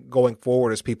that I think going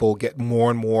forward as people get more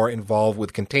and more involved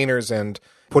with containers and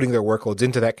putting their workloads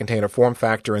into that container form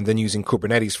factor and then using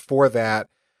Kubernetes for that.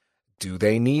 Do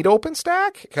they need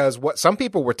OpenStack? Because what some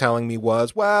people were telling me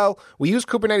was, well, we use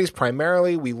Kubernetes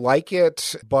primarily, we like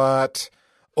it, but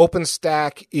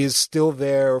OpenStack is still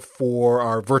there for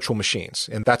our virtual machines,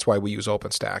 and that's why we use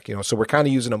OpenStack. You know, so we're kind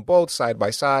of using them both side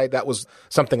by side. That was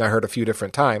something I heard a few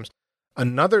different times.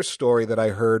 Another story that I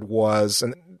heard was,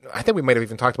 and I think we might have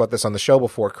even talked about this on the show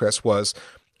before, Chris, was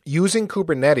using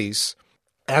Kubernetes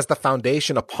as the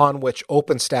foundation upon which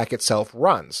OpenStack itself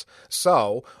runs.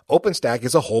 So OpenStack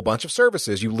is a whole bunch of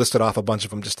services. You listed off a bunch of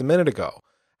them just a minute ago.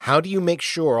 How do you make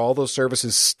sure all those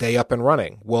services stay up and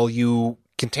running? Well, you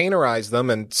containerize them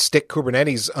and stick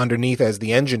Kubernetes underneath as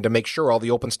the engine to make sure all the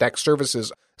OpenStack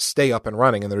services stay up and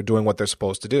running and they're doing what they're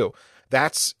supposed to do.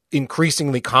 That's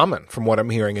increasingly common from what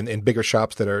I'm hearing in bigger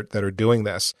shops that are doing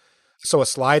this. So a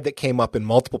slide that came up in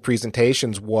multiple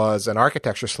presentations was an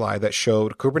architecture slide that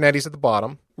showed Kubernetes at the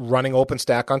bottom, running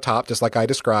OpenStack on top, just like I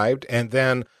described. And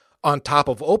then on top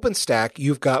of OpenStack,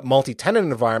 you've got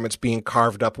multi-tenant environments being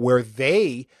carved up where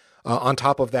they, on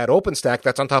top of that OpenStack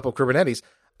that's on top of Kubernetes,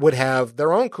 would have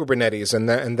their own Kubernetes and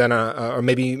then or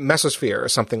maybe Mesosphere or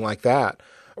something like that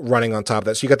running on top of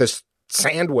that. So you got this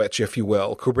sandwich, if you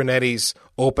will, Kubernetes,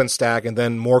 OpenStack, and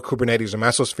then more Kubernetes or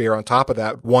Mesosphere on top of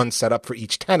that, one set up for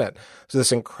each tenant. So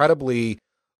this incredibly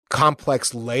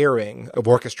complex layering of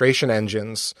orchestration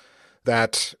engines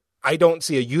that I don't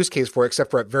see a use case for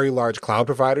except for at very large cloud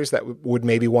providers that would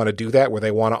maybe want to do that, where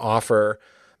they want to offer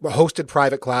a hosted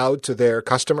private cloud to their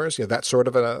customers, you know, that sort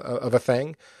of a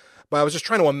thing. But I was just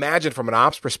trying to imagine from an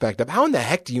ops perspective, how in the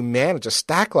heck do you manage a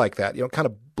stack like that? You know, it kind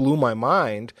of blew my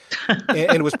mind.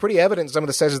 and it was pretty evident in some of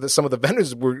the sessions that some of the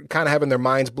vendors were kind of having their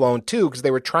minds blown too, because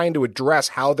they were trying to address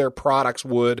how their products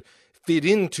would fit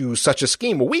into such a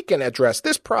scheme. Well, we can address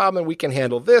this problem and we can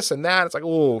handle this and that. It's like,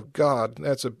 oh, God,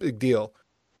 that's a big deal.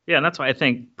 Yeah, and that's why I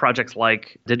think projects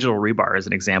like Digital Rebar, as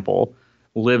an example,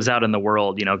 lives out in the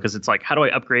world, you know, because it's like, how do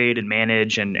I upgrade and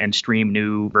manage and stream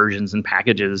new versions and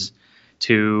packages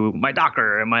to my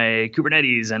Docker and my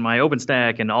Kubernetes and my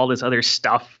OpenStack and all this other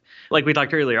stuff. Like we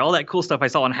talked earlier, all that cool stuff I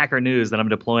saw on Hacker News that I'm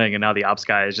deploying, and now the ops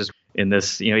guy is just in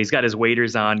this, you know, he's got his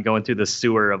waders on going through the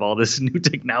sewer of all this new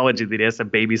technology that he has to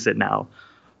babysit now.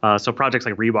 So projects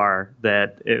like Rebar,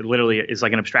 that it literally is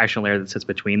like an abstraction layer that sits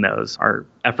between those, are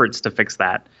efforts to fix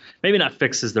that. Maybe not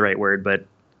fix is the right word, but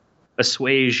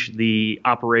assuage the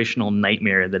operational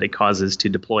nightmare that it causes to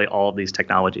deploy all of these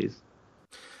technologies.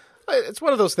 It's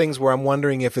one of those things where I'm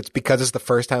wondering if it's because it's the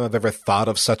first time I've ever thought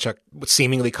of such a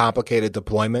seemingly complicated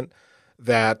deployment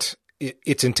that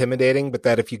it's intimidating, but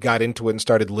that if you got into it and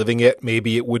started living it,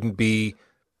 maybe it wouldn't be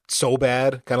so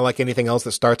bad, kind of like anything else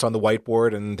that starts on the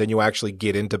whiteboard and then you actually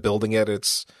get into building it.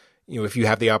 It's, if you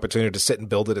have the opportunity to sit and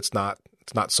build it, it's not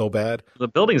so bad. The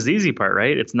building's the easy part,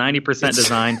 right? It's 90%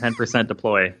 design, 10%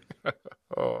 deploy.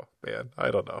 Oh, man,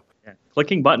 I don't know. Yeah.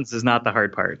 Clicking buttons is not the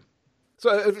hard part. So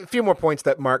a few more points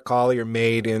that Mark Collier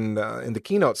made in the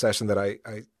keynote session that I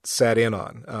sat in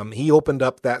on. He opened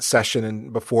up that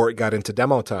session before it got into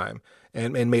demo time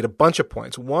and made a bunch of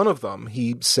points. One of them,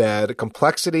 he said,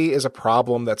 complexity is a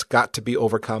problem that's got to be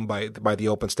overcome by the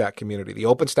OpenStack community. The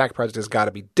OpenStack project has got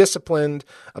to be disciplined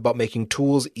about making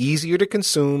tools easier to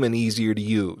consume and easier to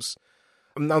use.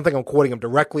 I don't think I'm quoting him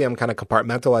directly. I'm kind of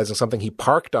compartmentalizing something he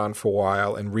parked on for a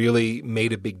while and really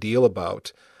made a big deal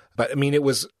about. But, I mean, it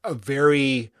was a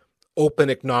very open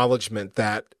acknowledgement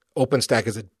that OpenStack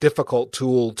is a difficult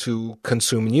tool to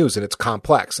consume and use, and it's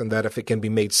complex, and that if it can be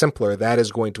made simpler, that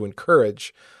is going to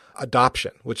encourage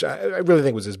adoption, which I really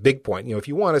think was his big point. If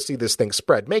you want to see this thing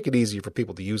spread, make it easier for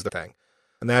people to use the thing.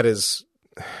 And that is...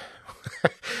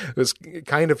 it was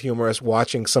kind of humorous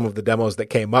watching some of the demos that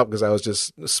came up because I was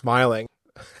just smiling.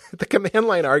 The command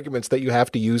line arguments that you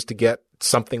have to use to get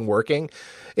something working,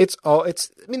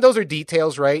 those are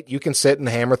details, right? You can sit and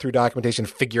hammer through documentation,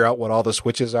 figure out what all the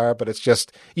switches are, but it's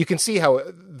just, you can see how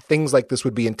things like this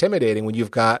would be intimidating when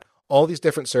you've got all these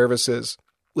different services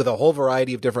with a whole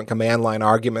variety of different command line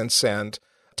arguments and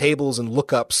tables and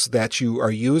lookups that you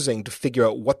are using to figure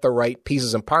out what the right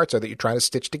pieces and parts are that you're trying to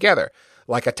stitch together,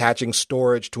 like attaching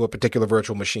storage to a particular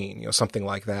virtual machine, something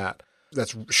like that.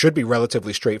 That should be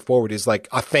relatively straightforward, is like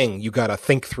a thing you got to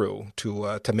think through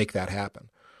to make that happen.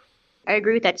 I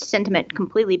agree with that sentiment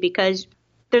completely because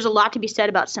there's a lot to be said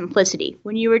about simplicity.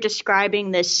 When you were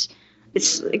describing this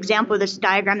example, this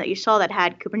diagram that you saw that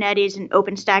had Kubernetes and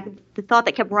OpenStack, the thought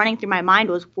that kept running through my mind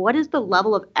was, what is the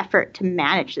level of effort to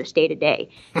manage this day to day?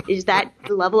 Is that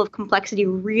the level of complexity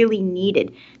really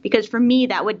needed? Because for me,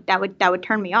 that would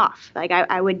turn me off. Like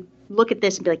I would look at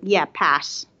this and be like, yeah,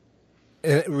 pass.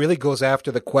 And it really goes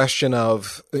after the question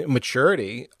of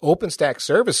maturity. OpenStack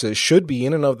services should be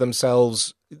in and of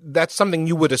themselves. That's something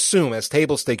you would assume as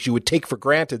table stakes. You would take for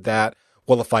granted that,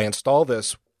 well, if I install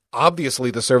this, obviously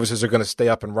the services are going to stay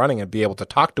up and running and be able to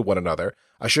talk to one another.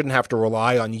 I shouldn't have to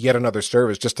rely on yet another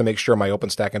service just to make sure my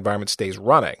OpenStack environment stays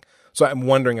running. So I'm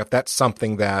wondering if that's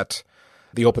something that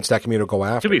the OpenStack community will go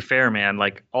after. To be fair, man,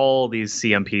 like all these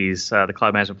CMPs, the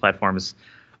cloud management platforms,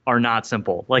 are not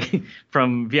simple. Like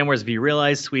from VMware's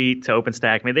vRealize suite to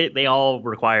OpenStack, I mean, they all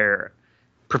require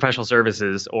professional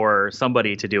services or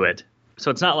somebody to do it.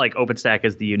 So it's not like OpenStack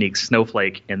is the unique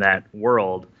snowflake in that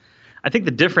world. I think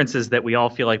the difference is that we all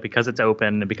feel like because it's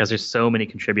open and because there's so many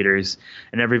contributors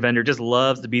and every vendor just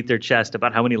loves to beat their chest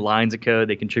about how many lines of code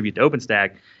they contribute to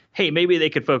OpenStack, hey, maybe they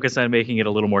could focus on making it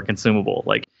a little more consumable.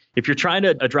 Like if you're trying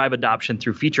to drive adoption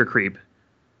through feature creep,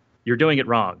 you're doing it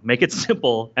wrong. Make it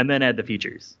simple and then add the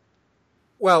features.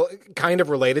 Well, kind of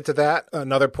related to that,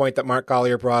 another point that Mark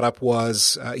Collier brought up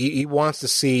was he wants to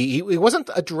see, he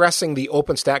wasn't addressing the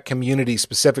OpenStack community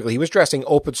specifically. He was addressing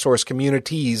open source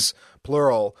communities,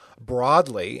 plural,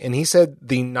 broadly. And he said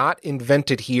the not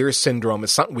invented here syndrome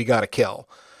is something we got to kill.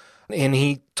 And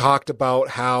he talked about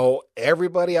how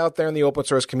everybody out there in the open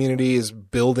source community is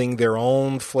building their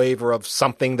own flavor of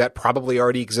something that probably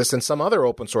already exists in some other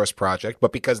open source project.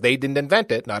 But because they didn't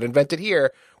invent it, not invented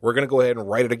here, we're going to go ahead and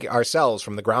write it ourselves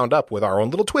from the ground up with our own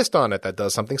little twist on it that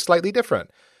does something slightly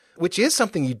different, which is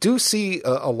something you do see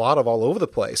a lot of all over the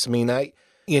place. I mean,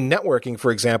 in networking,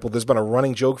 for example, there's been a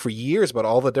running joke for years about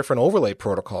all the different overlay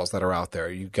protocols that are out there.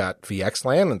 You've got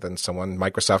VXLAN, and then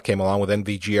Microsoft came along with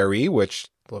NVGRE, which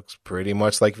looks pretty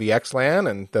much like VXLAN,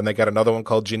 and then they got another one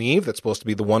called Geneve that's supposed to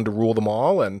be the one to rule them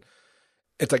all. And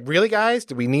it's like, really, guys?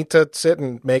 Do we need to sit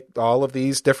and make all of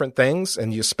these different things?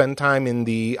 And you spend time in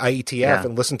the IETF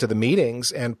and listen to the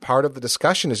meetings, and part of the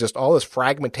discussion is just all this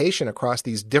fragmentation across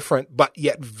these different but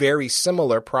yet very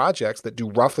similar projects that do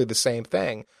roughly the same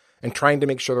thing, and trying to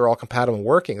make sure they're all compatible and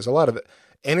working. There's a lot of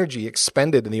energy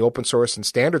expended in the open source and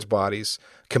standards bodies,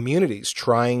 communities,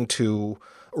 trying to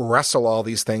wrestle all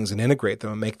these things and integrate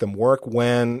them and make them work,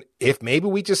 when if maybe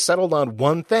we just settled on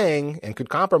one thing and could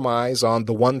compromise on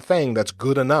the one thing that's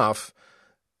good enough,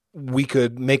 we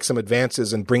could make some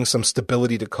advances and bring some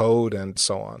stability to code and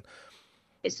so on.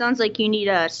 It sounds like you need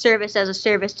a service as a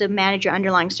service to manage your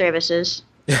underlying services.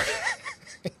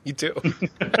 You do.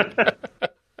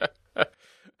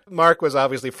 Mark was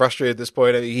obviously frustrated at this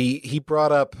point. He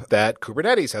brought up that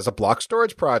Kubernetes has a block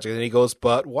storage project, and he goes,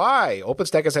 but why?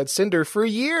 OpenStack has had Cinder for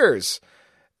years.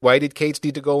 Why did Kates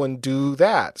need to go and do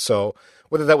that? So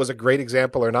whether that was a great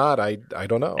example or not, I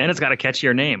don't know. And it's got a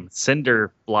catchier name,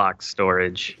 Cinder Block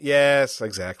Storage. Yes,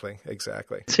 exactly.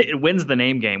 It wins the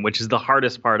name game, which is the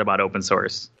hardest part about open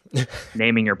source,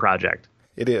 naming your project.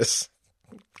 It is.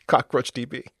 Cockroach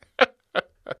DB.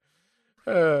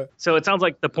 So it sounds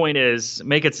like the point is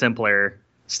make it simpler,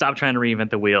 stop trying to reinvent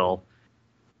the wheel,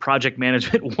 project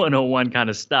management 101 kind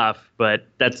of stuff, but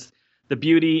that's the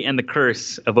beauty and the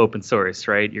curse of open source,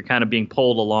 right? You're kind of being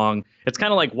pulled along. It's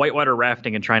kind of like whitewater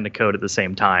rafting and trying to code at the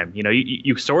same time. You know,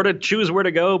 you sort of choose where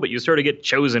to go, but you sort of get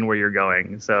chosen where you're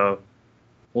going. So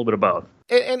a little bit of both.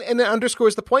 And it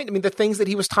underscores the point. I mean, the things that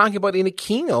he was talking about in a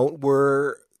keynote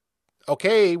were,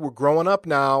 okay, we're growing up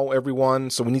now, everyone,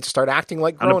 so we need to start acting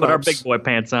like grown-ups. Put our big boy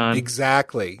pants on.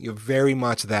 Exactly. You're very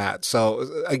much that.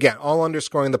 So, again, all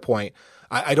underscoring the point.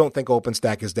 I don't think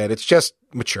OpenStack is dead. It's just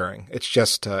maturing. It's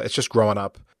just growing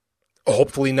up.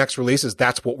 Hopefully next releases,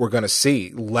 that's what we're going to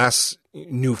see. Less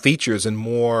new features and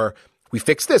more, we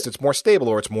fix this, it's more stable,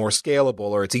 or it's more scalable,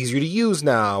 or it's easier to use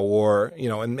now, or, you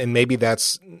know, and maybe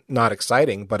that's not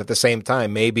exciting, but at the same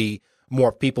time, maybe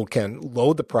more people can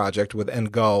load the project with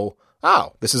and go,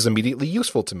 oh, this is immediately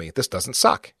useful to me. This doesn't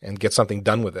suck, and get something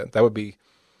done with it. That would be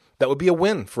a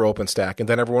win for OpenStack. And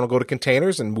then everyone will go to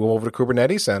containers and move over to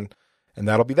Kubernetes, and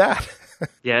that'll be that.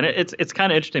 Yeah, and it's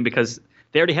kind of interesting because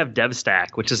they already have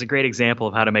DevStack, which is a great example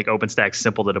of how to make OpenStack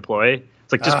simple to deploy.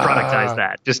 It's like, just productize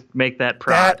that. Just make that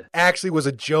prod. That actually was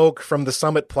a joke from the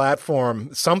Summit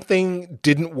platform. Something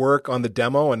didn't work on the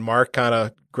demo, and Mark kind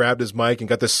of grabbed his mic and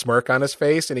got this smirk on his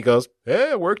face, and he goes,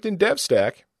 it worked in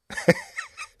DevStack.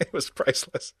 It was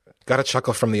priceless. Got a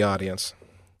chuckle from the audience.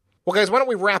 Well, guys, why don't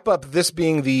we wrap up this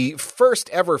being the first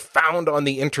ever found on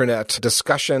the internet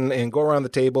discussion and go around the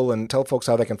table and tell folks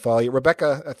how they can follow you.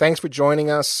 Rebecca, thanks for joining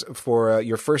us for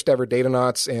your first ever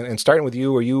Datanauts. And starting with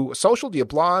you, are you social? Do you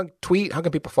blog, tweet? How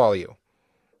can people follow you?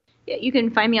 Yeah, you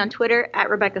can find me on Twitter at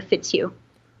Rebecca Fitzhugh.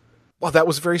 Well, that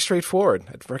was very straightforward.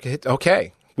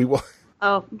 Okay, we will.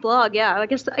 Oh, blog, yeah. I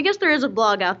guess there is a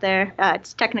blog out there.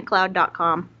 It's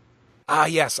technicloud.com. Ah,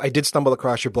 yes, I did stumble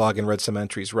across your blog and read some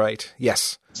entries, right?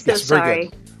 Yes. So yes, very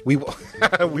sorry.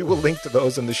 Good. We will link to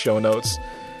those in the show notes.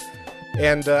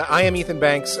 And I am Ethan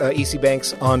Banks, EC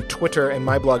Banks on Twitter, and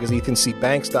my blog is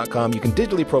ethancbanks.com. You can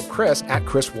digitally probe Chris at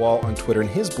Chris Wall on Twitter, and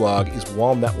his blog is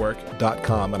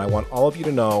wallnetwork.com. And I want all of you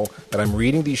to know that I'm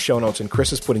reading these show notes, and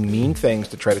Chris is putting mean things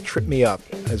to try to trip me up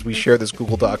as we share this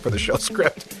Google Doc for the show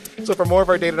script. So for more of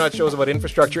our Datanauts shows about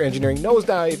infrastructure engineering,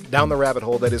 nosedive down the rabbit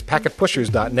hole that is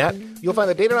packetpushers.net. You'll find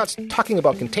the Datanauts talking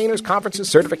about containers, conferences,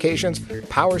 certifications,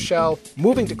 PowerShell,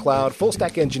 moving to cloud, full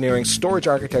stack engineering, storage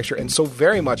architecture, and so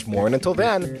very much more. And until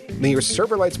then, may your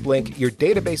server lights blink, your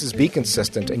databases be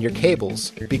consistent, and your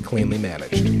cables be cleanly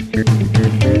managed.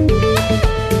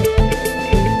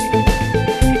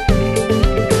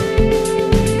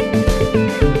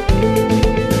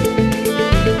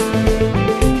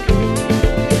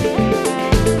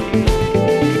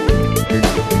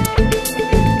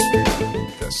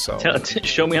 So.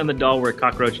 Show me on the doll where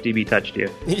Cockroach DB touched you.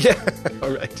 Yeah, all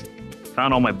right.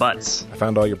 Found all my butts. I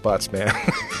found all your butts, man.